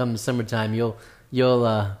dollars to come to summertime, you'll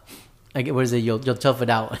tough it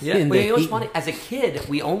out. Yeah. Well, you know what's funny? As a kid,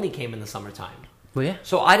 we only came in the summertime. Well, yeah.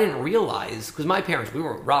 So I didn't realize, because my parents,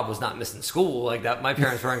 Rob was not missing school like that. My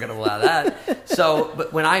parents weren't going to allow that. So,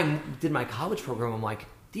 but when I did my college program, I'm like,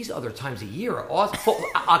 these other times of year are awesome.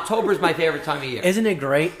 October is my favorite time of year. Isn't it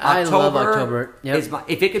great? I love October. Yep.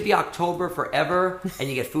 If it could be October forever, and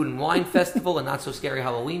you get Food and Wine Festival, and Not So Scary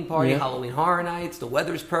Halloween Party, Halloween Horror Nights, the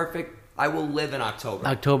weather's perfect, I will live in October.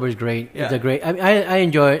 October is great. Yeah. It's a great. I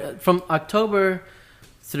enjoy it. From October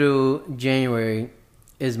through January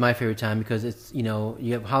is my favorite time because it's, you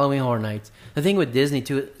have Halloween Horror Nights. The thing with Disney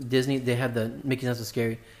too, they have the Mickey's Not So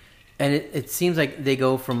Scary, and it seems like they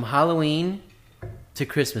go from Halloween to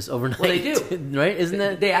Christmas overnight. Well, they do, right? Isn't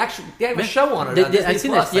that they have a show on it? On Disney I've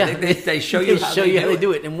seen Plus. this. Yeah, they show you how they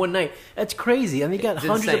do it in one night. That's crazy. I mean, you got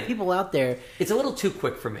hundreds of people out there. It's a little too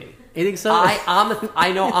quick for me. You think so?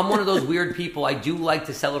 I know I'm one of those weird people. I do like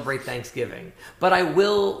to celebrate Thanksgiving, but I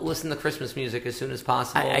will listen to Christmas music as soon as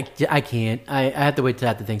possible. I can't. I have to wait till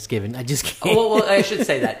after Thanksgiving. I just can't. Well, I should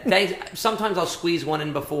say that. Sometimes I'll squeeze one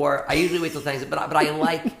in before. I usually wait till Thanksgiving, but I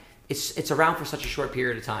like. It's around for such a short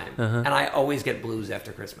period of time, and I always get blues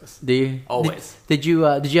after Christmas. Do you? Always. Did you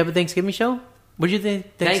have a Thanksgiving show? What did you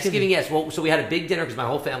think? Thanksgiving, yes. Well, so we had a big dinner because my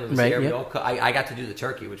whole family was there. Yep. I got to do the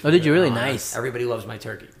turkey, which was did you really? Nice. Everybody loves my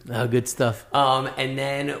turkey. Oh, good stuff. And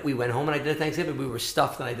then we went home and I did a Thanksgiving. We were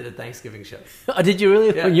stuffed and I did a Thanksgiving show. Oh, did you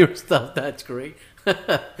really? Yeah. When you were stuffed, that's great.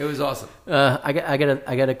 It was awesome. I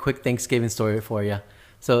got a quick Thanksgiving story for you.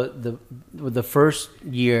 So the first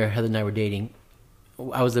year Heather and I were dating,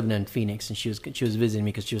 I was living in Phoenix, and she was visiting me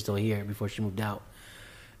because she was still here before she moved out.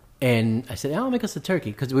 And I said, I'll make us a turkey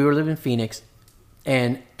because we were living in Phoenix,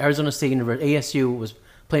 and Arizona State University ASU was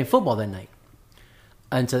playing football that night.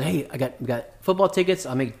 And said, hey, we got football tickets.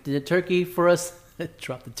 I'll make the turkey for us.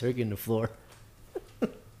 Drop the turkey on the floor.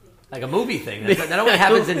 Like a movie thing. That only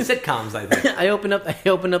happens in sitcoms, I think. I open up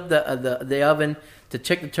the oven to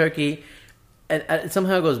check the turkey. And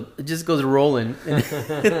somehow it just goes rolling,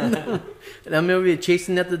 and I'm over here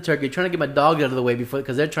chasing after the turkey, trying to get my dog out of the way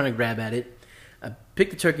because they're trying to grab at it. I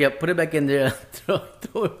pick the turkey up, put it back in there, throw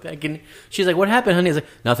it back in. She's like, "What happened, honey?" I was like,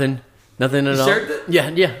 "Nothing at all." Served it? Yeah.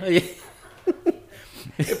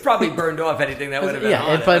 It probably burned off anything that would have been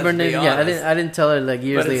on it probably burned. Yeah, I didn't tell her like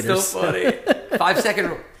years later. But it's still funny. 5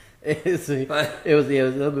 second. It was a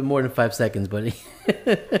little bit more than 5 seconds, buddy.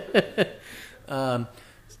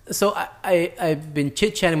 So I've been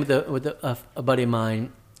chit-chatting with a buddy of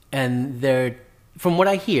mine, and they're, from what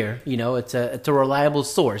I hear, it's a reliable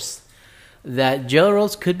source that Jelly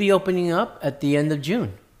Rolls could be opening up at the end of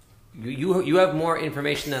June. You have more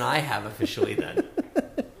information than I have officially then.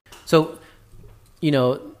 So,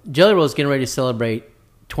 Jelly Rolls is getting ready to celebrate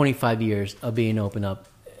 25 years of being opened up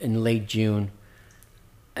in late June.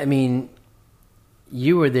 I mean,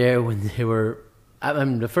 you were there when they were...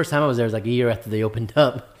 the first time I was there was like a year after they opened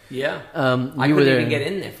up. Yeah. I couldn't even get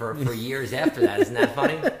in there for years after that. Isn't that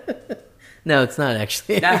funny? No, it's not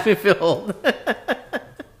actually. It makes me feel old.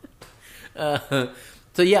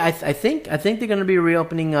 So yeah, I think they're going to be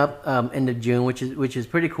reopening up end of June, which is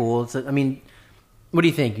pretty cool. So, I mean, what do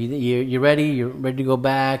you think? You ready? You're ready to go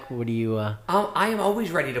back? What do you? I am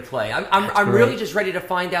always ready to play. I'm really just ready to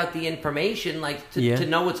find out the information, to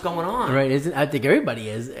know what's going on. Right? I think everybody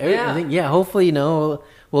is. Yeah. I think, hopefully,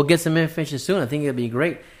 we'll get some information soon. I think it'll be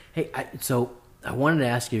great. Hey, so I wanted to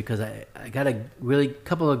ask you because I got a really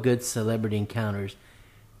couple of good celebrity encounters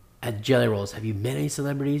at Jelly Rolls. Have you met any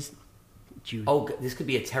celebrities? This could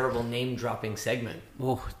be a terrible name-dropping segment.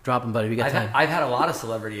 Oh, drop them, buddy. We got time. I've had a lot of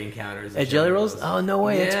celebrity encounters at Jelly Rolls. Oh, no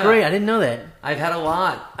way! Yeah. That's great. I didn't know that. I've had a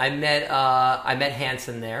lot. I met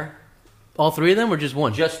Hanson there. All three of them, or just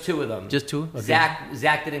one? Just two of them. Just two. Okay.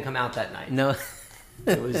 Zach didn't come out that night. No.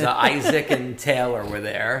 It was Isaac and Taylor were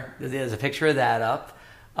there. There's a picture of that up.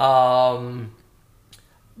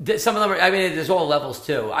 Some of them are, there's all levels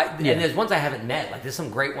too. And there's ones I haven't met. Like there's some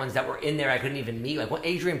great ones that were in there I couldn't even meet. Like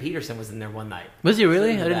Adrian Peterson was in there one night. Was he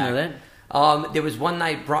really? I didn't know that. There was one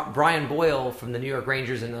night Brian Boyle from the New York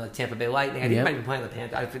Rangers and the Tampa Bay Lightning. I think he might be playing the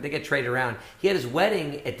Panthers. They get traded around. He had his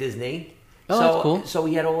wedding at Disney. Oh, that's cool. So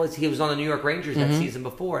he was on the New York Rangers that season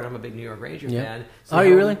before, and I'm a big New York Ranger fan. So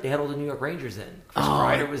you really? They had all the New York Rangers in. Chris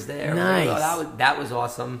Kreider was there. Nice. That was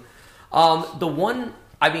awesome. The one,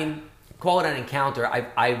 call it an encounter.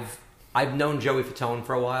 I've known Joey Fatone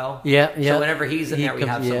for a while. Yeah. So whenever he's in there, we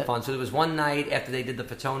have some fun. So there was one night after they did the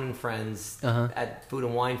Fatone and Friends at Food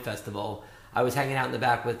and Wine Festival. I was hanging out in the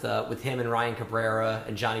back with him and Ryan Cabrera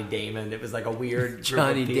and Johnny Damon. It was like a weird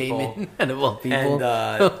Johnny group of people. Damon and of all people. And,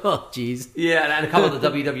 oh, jeez. Yeah, and a couple of the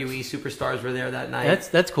WWE superstars were there that night.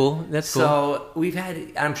 That's cool. That's cool. So we've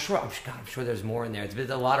had. I'm sure there's more in there. It's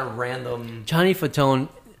been a lot of random. Joey Fatone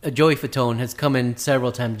has come in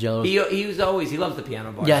several times. Joe. He loves the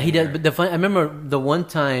piano bar. Yeah, he does. But I remember the one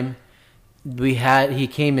time he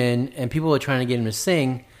came in and people were trying to get him to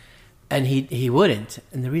sing. And he wouldn't,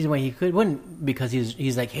 and the reason why he wouldn't because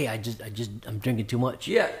he's like, hey, I'm drinking too much.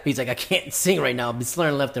 Yeah, he's like, I can't sing right now. I'm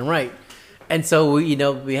slurring left and right, and so we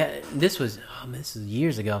had this is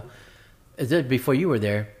years ago. Is it before you were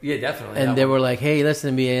there? Yeah, definitely. And they were like, hey, listen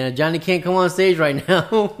to me, Johnny can't come on stage right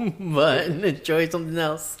now, but enjoy something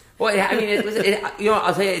else. Well, I'll tell you,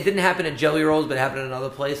 it didn't happen at Jelly Rolls, but it happened in another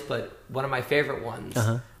place. But one of my favorite ones.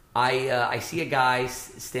 I see a guy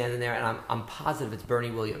standing there, and I'm positive it's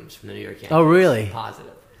Bernie Williams from the New York Yankees. Oh, really?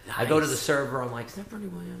 Positive. Nice. I go to the server. I'm like, is that Bernie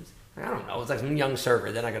Williams? I don't know. It's like some young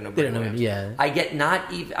server. They're not gonna know They Bernie don't know, Williams. yeah. I get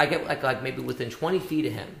like maybe within 20 feet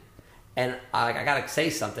of him, and I gotta say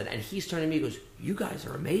something, and he's turning to me. and Goes, you guys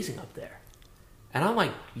are amazing up there. And I'm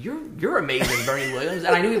like, you're amazing, Bernie Williams.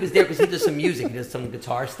 And I knew he was there because he does some music. He does some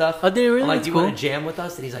guitar stuff. Oh, did he really? I'm like, That's do you cool. want to jam with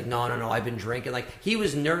us? And he's like, no, I've been drinking. Like, he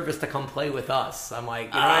was nervous to come play with us. I'm like,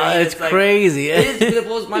 you know what I mean? It's crazy. It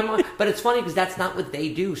blows my mind. But it's funny because that's not what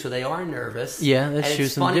they do. So they are nervous. Yeah, that's and true.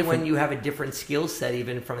 It's funny when you have a different skill set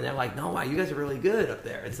even from them. Like, no, wow, you guys are really good up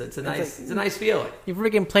there. It's a nice feeling. You're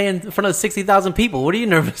freaking playing in front of 60,000 people. What are you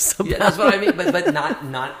nervous about? Yeah, that's what I mean. But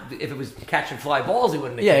not if it was catch and fly balls, he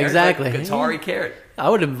wouldn't have cared. Yeah, exactly. Like, guitar, he cared. I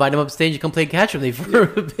would invite him upstage to come play catch with me for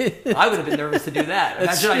a bit. I would have been nervous to do that.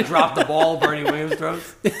 Imagine I dropped the ball Bernie Williams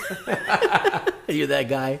throws. You're that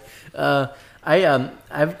guy.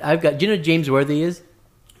 I've got. Do you know who James Worthy is?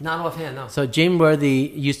 Not offhand, no. So James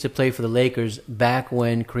Worthy used to play for the Lakers back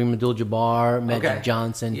when Kareem Abdul-Jabbar, Magic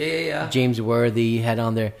Johnson, James Worthy had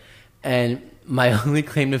on there, and my only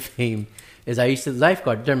claim to fame is I used to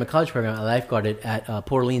lifeguard during my college program. I lifeguarded at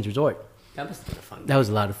Port Orleans Resort. That must have been fun. That was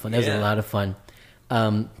a lot of fun. That was a lot of fun.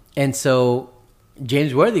 And so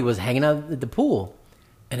James Worthy was hanging out at the pool.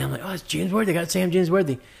 And I'm like, oh, it's James Worthy. I got to say I'm James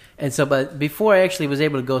Worthy. And so, but before I actually was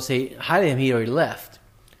able to go say hi to him, he already left.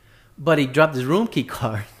 But he dropped his room key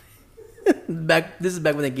card. This is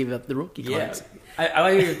back when they gave up the room key cards. I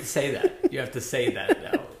like you have to say that. You have to say that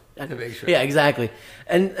now to make sure. Yeah, exactly.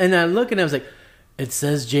 And I look and I was like, it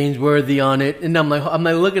says James Worthy on it. And I'm like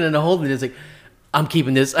looking and holding it. It's like, I'm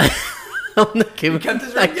keeping this. I'm not keeping. You kept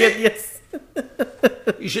this room key? Yes.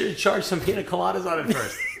 You should have charged some pina coladas on it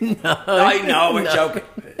first. No, I know, we're joking.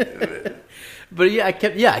 But I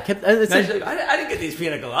kept. I didn't get these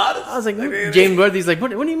pina coladas. I was like, James Worthy's like,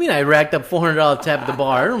 what do you mean? I racked up $400 tab at the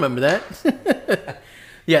bar. I don't remember that.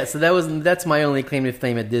 Yeah, so that's my only claim to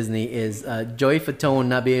fame at Disney is Joey Fatone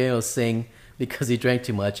not being able to sing because he drank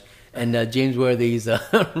too much, and James Worthy's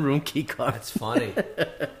room key card. That's funny.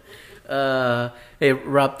 Hey,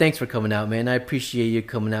 Rob, thanks for coming out, man. I appreciate you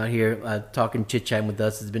coming out here, talking, chit-chatting with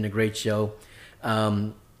us. It's been a great show.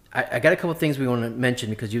 I got a couple of things we want to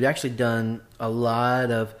mention because you've actually done a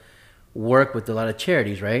lot of work with a lot of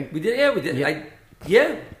charities, right? We did, yeah, we did.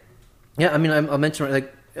 Yeah. Yeah, I mean, I'll mention,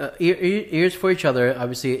 like, Ears for Each Other,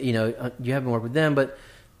 obviously, you haven't worked with them, but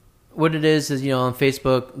what it is, on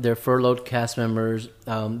Facebook, they're furloughed cast members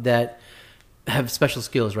that have special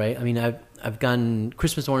skills, right? I mean, I've gotten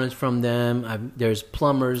Christmas ornaments from them. There's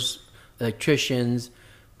plumbers, electricians,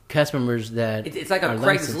 cast members that it's like a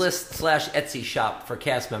Craigslist/Etsy shop for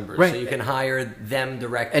cast members, right. So you can hire them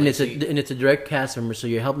directly. And it's a direct cast member, so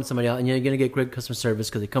you're helping somebody out, and you're going to get great customer service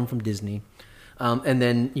because they come from Disney. And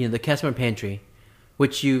then the cast member pantry,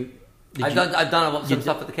 which I've done some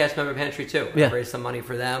stuff with the cast member pantry too. Yeah. I've raised some money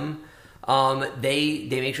for them. They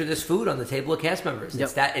make sure there's food on the table of cast members. Yep.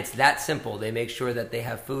 It's that simple. They make sure that they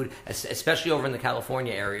have food, especially over in the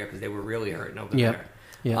California area because they were really hurting over there.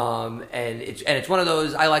 Yeah. And it's one of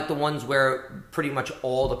those. I like the ones where pretty much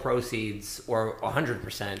all the proceeds or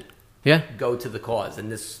 100% go to the cause,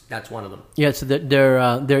 and that's one of them. Yeah. So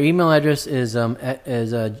their email address is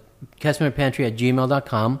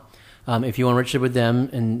castmemberpantry@gmail.com. If you want to register with them,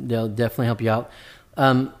 and they'll definitely help you out.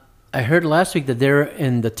 I heard last week that they're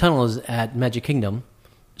in the tunnels at Magic Kingdom,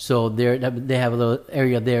 So they have a little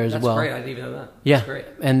area there as That's well. great. I didn't even know that. Yeah. That's great.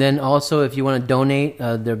 And then also, if you want to donate,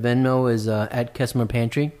 their Venmo is at Customer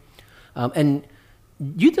Pantry. And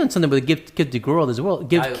you've done something with Give Kids the World as well.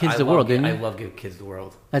 Give Kids the World, didn't you? I love Give Kids the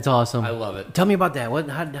World. That's awesome. I love it. Tell me about that.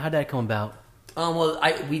 How did that come about? Well,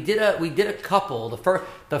 we did a couple.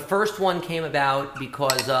 The first one came about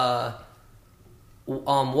because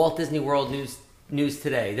Walt Disney World News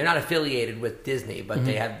Today. They're not affiliated with Disney, but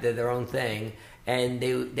they have their own thing. And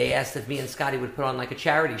they asked if me and Scotty would put on like a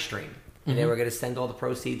charity stream. And they were going to send all the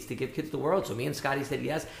proceeds to Give Kids the World. So me and Scotty said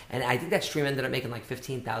yes. And I think that stream ended up making like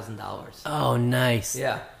 $15,000. Oh, nice.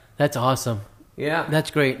 Yeah. That's awesome. Yeah. That's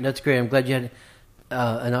great. I'm glad you had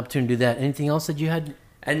an opportunity to do that. Anything else that you had?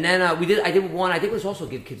 And then I did one, I think it was also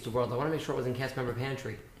Give Kids the World. I want to make sure it was in Cast Member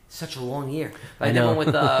Pantry. Such a long year. But I did one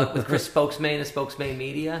with Chris Spokesman of Spokesman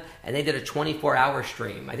Media, and they did a 24-hour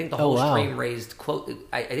stream. I think the whole stream raised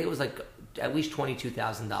I think it was like at least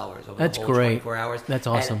 $22,000 over That's the whole great. 24 hours. That's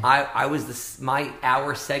awesome. And I was my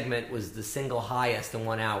hour segment was the single highest in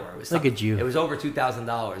 1 hour. It was Look at you. It was over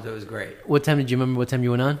 $2,000. It was great. What time did you remember? What time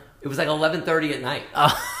you went on? It was like 11:30 at night.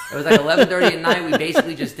 It was like 11:30 at night. We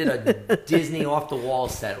basically just did a Disney off the wall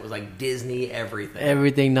set. It was like Disney everything.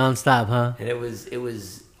 Everything nonstop, huh? And it was.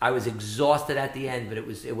 I was exhausted at the end, but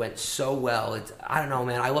it went so well. I don't know,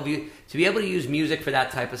 man. I love you to be able to use music for that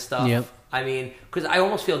type of stuff. Yep. I mean, because I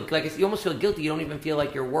almost feel like you almost feel guilty. You don't even feel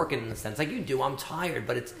like you're working in a sense, like you do. I'm tired,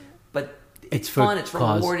 but it's fun. It's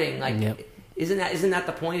rewarding. Like, yep. isn't that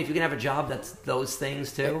the point? If you can have a job that's those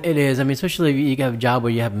things too. It is. I mean, especially if you have a job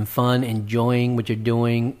where you're having fun, enjoying what you're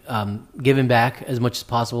doing, giving back as much as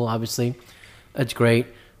possible. Obviously, that's great.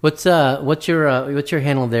 What's your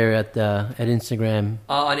handle there at Instagram?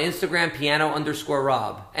 On Instagram,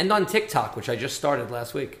 piano_Rob, and on TikTok, which I just started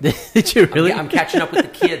last week. Did you really? I'm catching up with the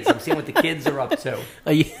kids. I'm seeing what the kids are up to.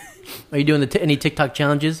 Are you doing any TikTok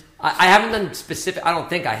challenges? I haven't done specific. I don't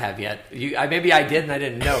think I have yet. Maybe I did and I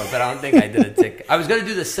didn't know it, but I don't think I did a tick. I was going to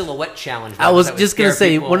do the silhouette challenge. I was just going to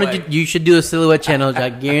say, you should do a silhouette challenge. I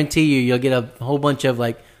guarantee you'll get a whole bunch of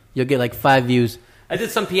you'll get 5 views. I did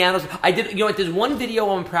some pianos. I did, there's one video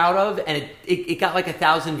I'm proud of, and it got like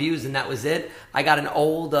 1,000 views, and that was it. I got an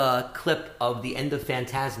old clip of the end of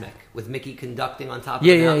Fantasmic with Mickey conducting on top of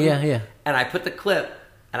the mountain. Yeah. And I put the clip,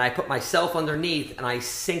 and I put myself underneath, and I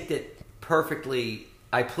synced it perfectly.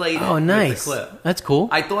 I played it nice. with the clip. That's cool.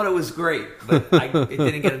 I thought it was great, but it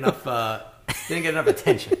didn't get enough. Didn't get enough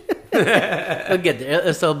attention. I'll get there.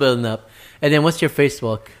 It's all building up. And then what's your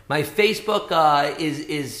Facebook? My Facebook is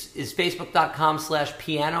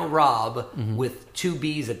facebook.com/pianorob with 2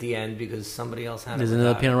 B's at the end because somebody else had it. There's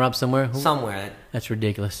another Piano Rob somewhere? Somewhere. That's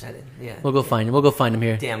ridiculous. Yeah. We'll go find him. We'll go find him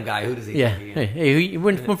here. Damn guy. Who does he Yeah. think he is? Hey,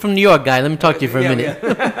 we're from New York, guy. Let me talk to you for a minute.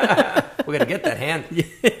 Yeah. We're going to get that hand.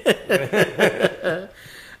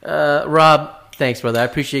 Rob, thanks, brother. I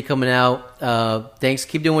appreciate you coming out. Thanks.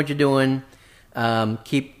 Keep doing what you're doing.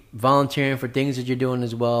 Keep volunteering for things that you're doing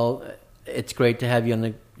as well. It's great to have you on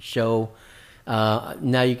the show.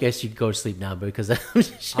 Now you guys should go to sleep now because I'm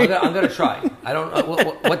sure. I'm gonna try. I don't.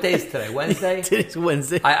 What day is today? Wednesday. Today's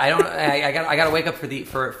Wednesday. I don't. I got to wake up I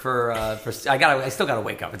still got to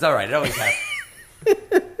wake up. It's all right. It always happens.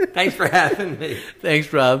 Thanks for having me.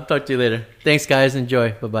 Thanks, Rob. Talk to you later. Thanks, guys.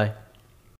 Enjoy. Bye bye.